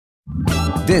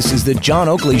This is the John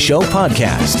Oakley Show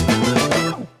podcast.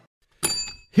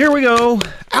 Here we go.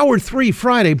 Hour 3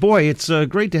 Friday. Boy, it's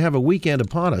great to have a weekend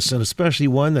upon us, and especially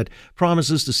one that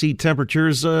promises to see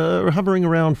temperatures hovering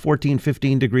around 14,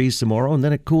 15 degrees tomorrow, and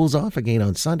then it cools off again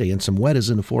on Sunday, and some wet is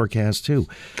in the forecast too.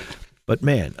 But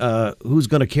man, who's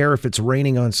going to care if it's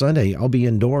raining on Sunday? I'll be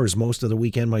indoors most of the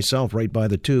weekend myself, right by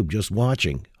the tube, just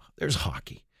watching. There's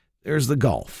hockey. There's the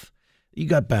golf. You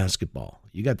got basketball.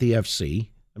 You got the FC.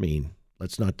 I mean,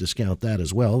 let's not discount that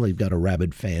as well. They've got a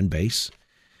rabid fan base.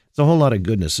 It's a whole lot of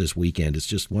goodness this weekend. It's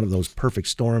just one of those perfect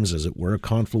storms, as it were, a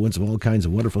confluence of all kinds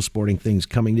of wonderful sporting things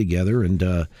coming together.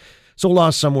 And so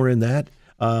lost somewhere in that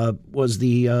was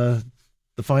the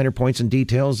finer points and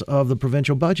details of the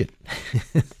provincial budget.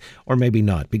 Or maybe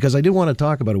not, because I do want to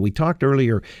talk about it. We talked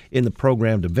earlier in the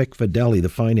program to Vic Fedeli, the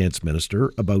finance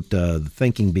minister, about the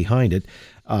thinking behind it.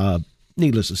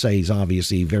 Needless to say, he's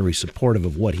obviously very supportive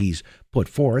of what he's put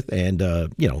forth, and,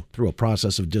 through a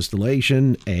process of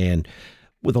distillation and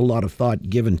with a lot of thought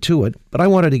given to it. But I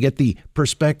wanted to get the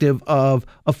perspective of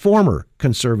a former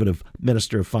Conservative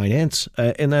Minister of Finance,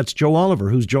 and that's Joe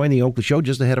Oliver, who's joined the Oakley Show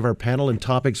just ahead of our panel and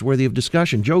topics worthy of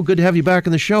discussion. Joe, good to have you back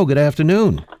on the show. Good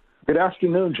afternoon. Good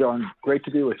afternoon, John. Great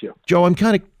to be with you. Joe, I'm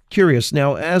kind of curious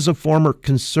now, as a former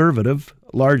Conservative,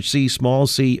 large C, small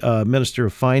c, Minister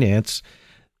of Finance,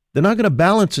 they're not going to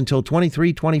balance until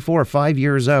 23, 24, 5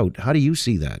 years out. How do you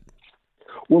see that?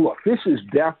 Well, look, this is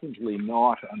definitely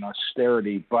not an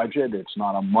austerity budget. It's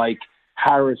not a Mike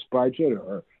Harris budget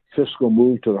or a fiscal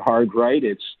move to the hard right.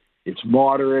 It's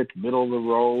moderate, middle of the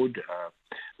road.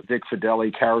 Vic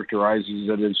Fedeli characterizes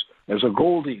it as a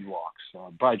Goldilocks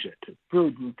budget,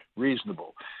 prudent,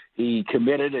 reasonable. He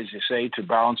committed, as you say, to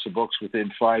balance the books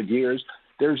within 5 years.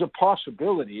 There's a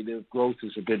possibility that if growth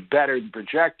is a bit better than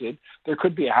projected, there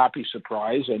could be a happy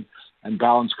surprise and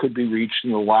balance could be reached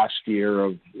in the last year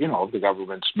of the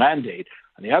government's mandate.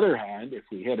 On the other hand, if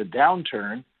we hit a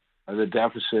downturn, the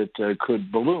deficit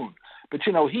could balloon. But,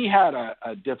 he had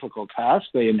a difficult task.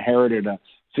 They inherited a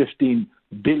 $15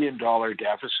 billion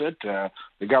deficit. The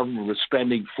government was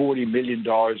spending $40 million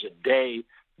a day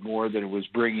more than it was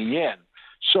bringing in.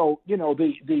 So,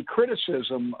 the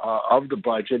criticism of the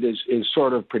budget is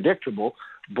sort of predictable,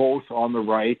 both on the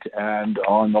right and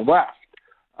on the left.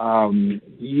 The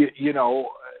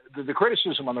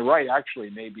criticism on the right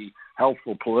actually may be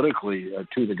helpful politically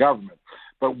to the government.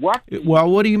 But what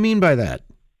do you mean by that?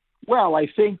 Well, I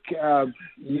think, there's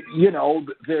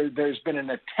been an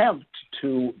attempt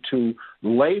to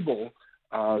label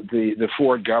the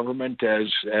Ford government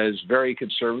as very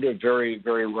conservative, very,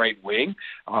 very right wing.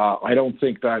 I don't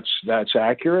think that's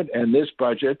accurate. And this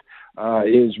budget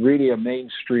is really a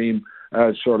mainstream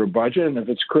sort of budget. And if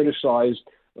it's criticized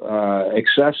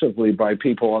excessively by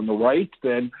people on the right,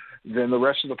 then the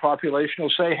rest of the population will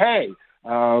say, hey,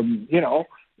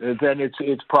 then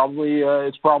it's probably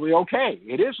okay.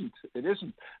 It isn't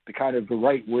the kind of the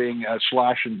right wing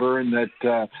slash and burn that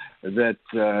the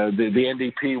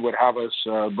NDP would have us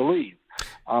believe.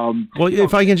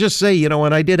 If I can just say, and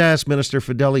I did ask Minister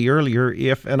Fedeli earlier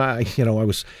I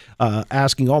was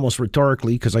asking almost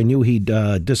rhetorically because I knew he'd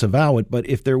disavow it, but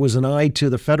if there was an eye to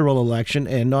the federal election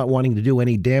and not wanting to do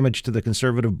any damage to the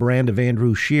Conservative brand of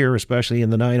Andrew Scheer, especially in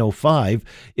the 905,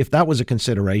 if that was a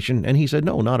consideration, and he said,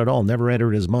 no, not at all, never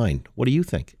entered his mind. What do you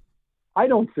think? I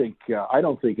don't think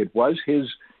it was. His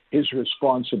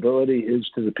responsibility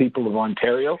is to the people of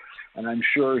Ontario, and I'm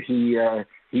sure he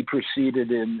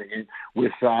proceeded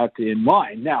with that in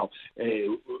mind. Now,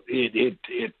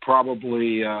 it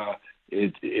probably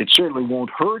it certainly won't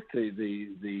hurt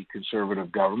the Conservative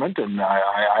government, and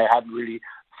I hadn't really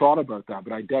thought about that,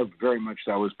 but I doubt very much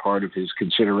that was part of his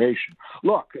consideration.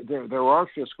 Look, there are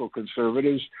fiscal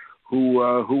conservatives who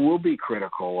will be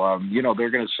critical. They're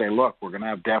going to say, look, we're going to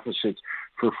have deficits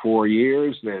for 4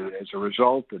 years. As a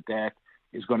result, the debt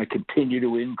is going to continue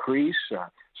to increase.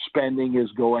 Spending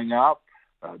is going up.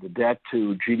 The debt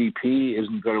to GDP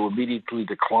isn't going to immediately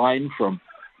decline from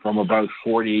about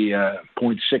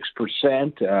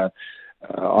 40.6%.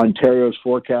 Ontario's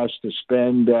forecast to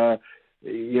spend,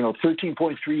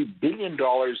 $13.3 billion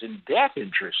in debt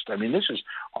interest. I mean, this is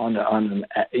on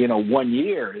 1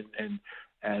 year,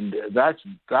 and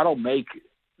that'll make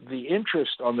the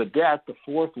interest on the debt the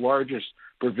fourth largest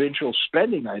provincial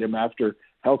spending item after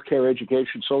healthcare,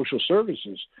 education, social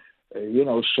services.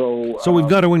 So we've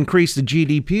got to increase the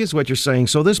GDP, is what you're saying.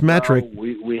 So this metric,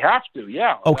 we have to,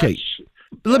 yeah. Okay,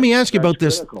 let me ask you about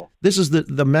this. Critical. This is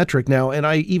the metric now, and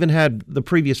I even had the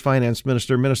previous finance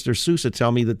minister, Minister Sousa,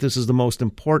 tell me that this is the most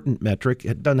important metric.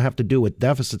 It doesn't have to do with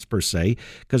deficits per se,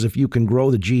 because if you can grow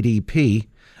the GDP,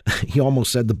 he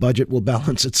almost said the budget will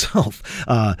balance itself.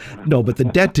 No, but the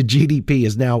debt to GDP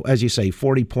is now, as you say,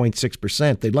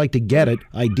 40.6%. They'd like to get it,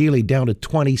 ideally, down to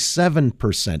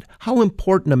 27%. How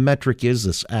important a metric is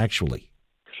this, actually?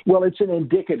 Well, it's an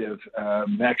indicative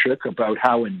metric about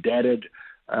how indebted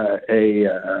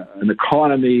an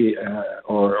economy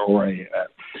or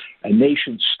a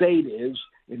nation state is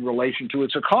in relation to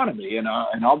its economy, and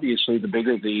obviously, the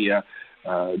bigger the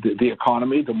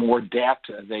economy, the more debt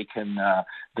they can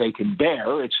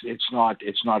bear. It's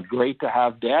not great to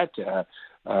have debt,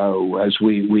 as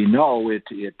we know. It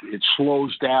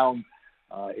slows down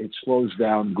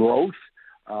growth.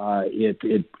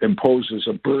 It imposes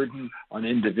a burden on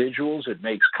individuals. It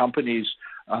makes companies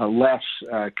less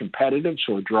competitive,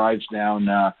 so it drives down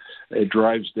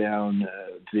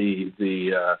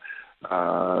the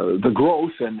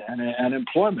growth and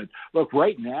employment. Look,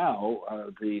 right now,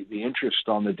 the interest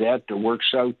on the debt works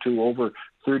out to over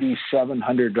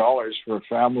 $3,700 for a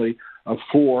family of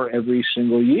four every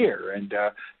single year. And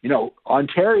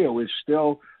Ontario is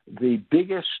still the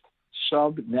biggest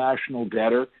sub-national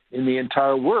debtor in the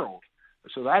entire world.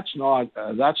 So that's not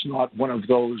one of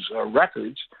those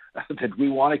records that we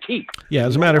want to keep. Yeah,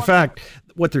 as a matter of fact,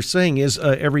 what they're saying is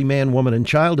every man, woman, and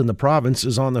child in the province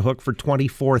is on the hook for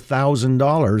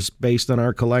 $24,000 based on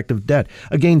our collective debt.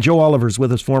 Again, Joe Oliver's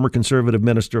with us, former Conservative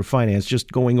Minister of Finance,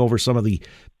 just going over some of the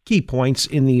key points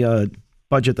in the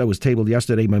budget that was tabled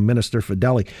yesterday by Minister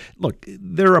Fedeli. Look,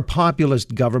 they're a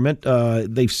populist government.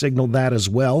 They've signaled that as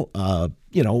well.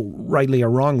 Rightly or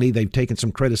wrongly, they've taken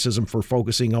some criticism for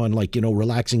focusing on,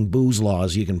 relaxing booze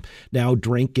laws. You can now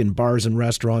drink in bars and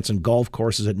restaurants and golf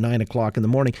courses at 9 o'clock in the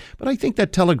morning. But I think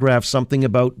that telegraphs something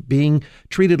about being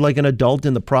treated like an adult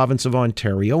in the province of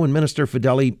Ontario. And Minister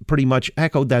Fedeli pretty much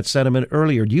echoed that sentiment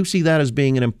earlier. Do you see that as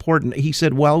being an important? He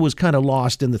said, well, it was kind of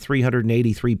lost in the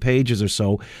 383 pages or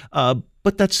so.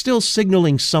 But that's still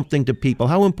signaling something to people.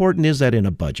 How important is that in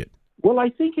a budget? Well, I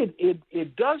think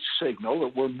it does signal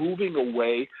that we're moving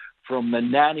away from the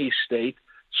nanny state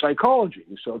psychology.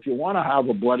 So if you want to have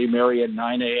a Bloody Mary at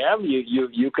 9 a.m.,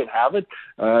 you can have it.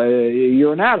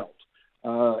 You're an adult.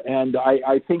 And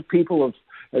I think people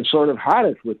have sort of had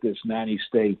it with this nanny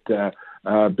state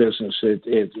business.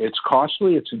 It's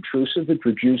costly, it's intrusive, it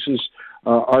reduces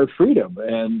our freedom.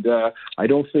 And I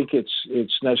don't think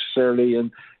it's necessarily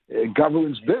in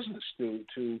government's business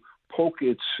to poke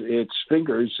its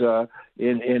fingers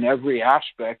in every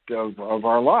aspect of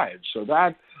our lives. So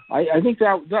that I think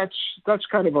that's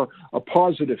kind of a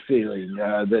positive feeling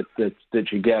that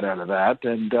you get out of that.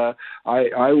 And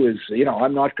I was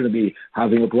I'm not going to be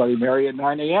having a Bloody Mary at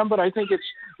 9 a.m., but I think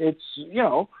it's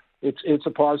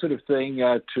a positive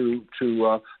thing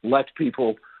to let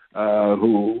people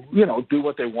who do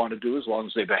what they want to do as long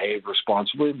as they behave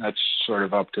responsibly, and that's sort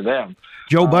of up to them.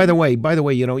 Joe, by the way,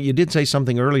 you did say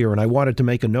something earlier, and I wanted to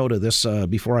make a note of this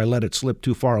before I let it slip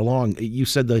too far along. You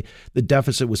said the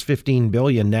deficit was $15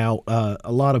 billion. Now,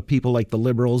 a lot of people like the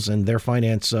Liberals and their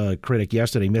finance critic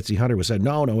yesterday, Mitzi Hunter, was said,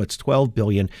 no, it's $12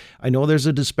 billion. I know there's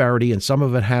a disparity, and some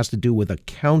of it has to do with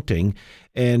accounting.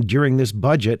 And during this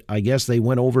budget, I guess they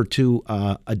went over to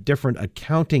a different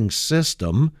accounting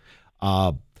system.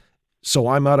 So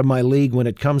I'm out of my league when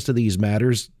it comes to these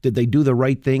matters. Did they do the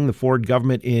right thing, the Ford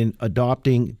government, in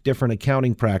adopting different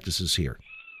accounting practices here?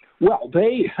 Well,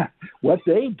 what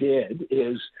they did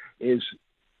is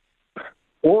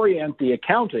orient the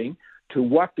accounting to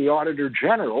what the Auditor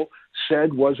General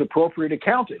said was appropriate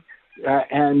accounting,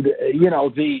 and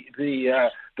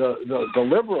the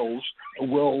Liberals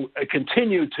will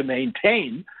continue to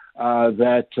maintain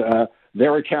that.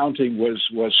 Their accounting was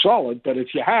solid, but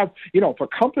if you have, if a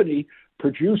company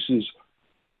produces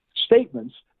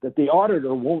statements that the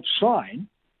auditor won't sign,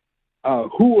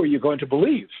 who are you going to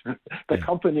believe, the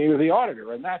company or the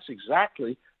auditor? And that's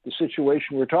exactly the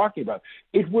situation we're talking about.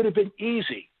 It would have been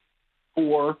easy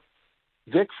for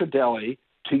Vic Fedeli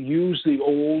to use the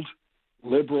old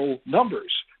Liberal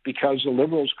numbers because the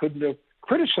Liberals couldn't have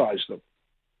criticized them,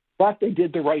 but they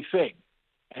did the right thing,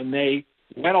 and they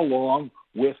went along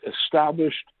with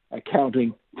established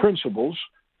accounting principles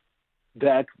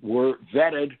that were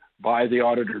vetted by the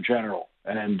Auditor General.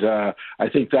 And I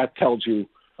think that tells you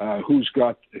who's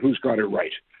got it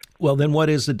right. Well, then what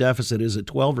is the deficit? Is it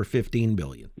 12 or 15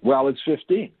 billion? Well, it's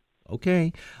 15.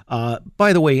 Okay.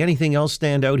 By the way, anything else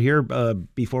stand out here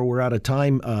before we're out of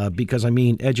time? Because,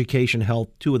 education, health,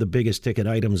 two of the biggest ticket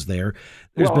items there.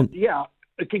 Yeah.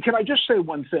 Can I just say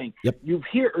one thing? Yep. You've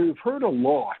heard a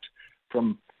lot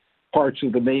from parts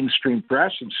of the mainstream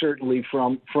press, and certainly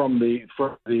from the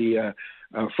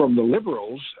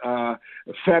Liberals,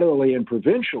 federally and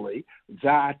provincially,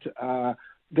 that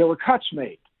there were cuts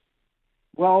made.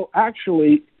 Well,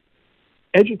 actually,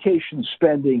 education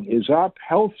spending is up,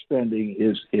 health spending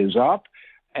is up,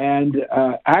 and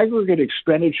aggregate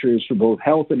expenditures for both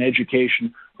health and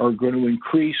education are going to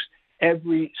increase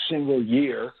every single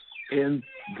year in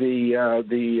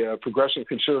the progressive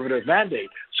conservative mandate.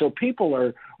 So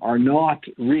people are not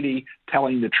really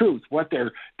telling the truth. What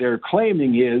they're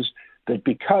claiming is that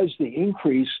because the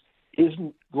increase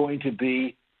isn't going to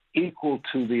be equal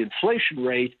to the inflation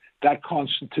rate, that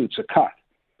constitutes a cut.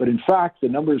 But in fact, the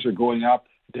numbers are going up.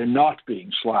 They're not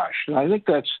being slashed. And I think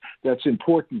that's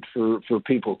important for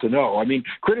people to know. I mean,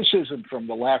 criticism from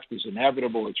the left is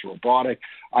inevitable. It's robotic.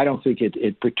 I don't think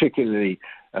it particularly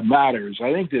matters.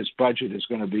 I think this budget is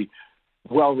going to be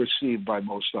well received by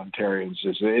most Ontarians.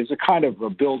 It's a kind of a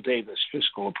Bill Davis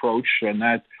fiscal approach, and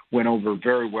that went over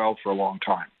very well for a long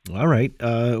time. All right.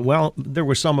 Well, there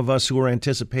were some of us who were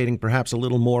anticipating perhaps a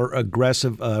little more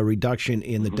aggressive reduction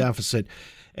in the deficit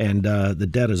and the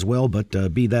debt as well,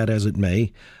 but be that as it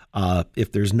may,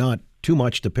 if there's not too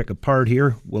much to pick apart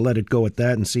here, we'll let it go at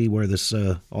that and see where this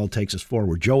all takes us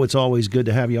forward. Joe, it's always good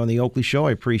to have you on the Oakley Show.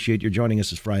 I appreciate your joining us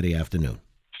this Friday afternoon.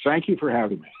 Thank you for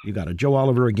having me. You got it. Joe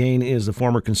Oliver, again, is the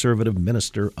former Conservative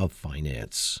Minister of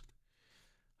Finance.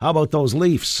 How about those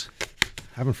Leafs?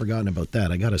 Haven't forgotten about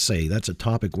that. I got to say, that's a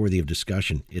topic worthy of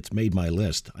discussion. It's made my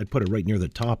list. I'd put it right near the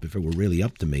top if it were really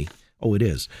up to me. Oh, it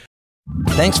is.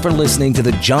 Thanks for listening to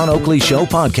the John Oakley Show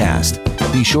podcast.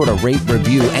 Be sure to rate,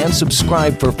 review, and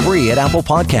subscribe for free at Apple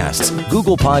Podcasts,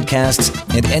 Google Podcasts,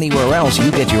 and anywhere else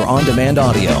you get your on-demand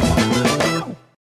audio.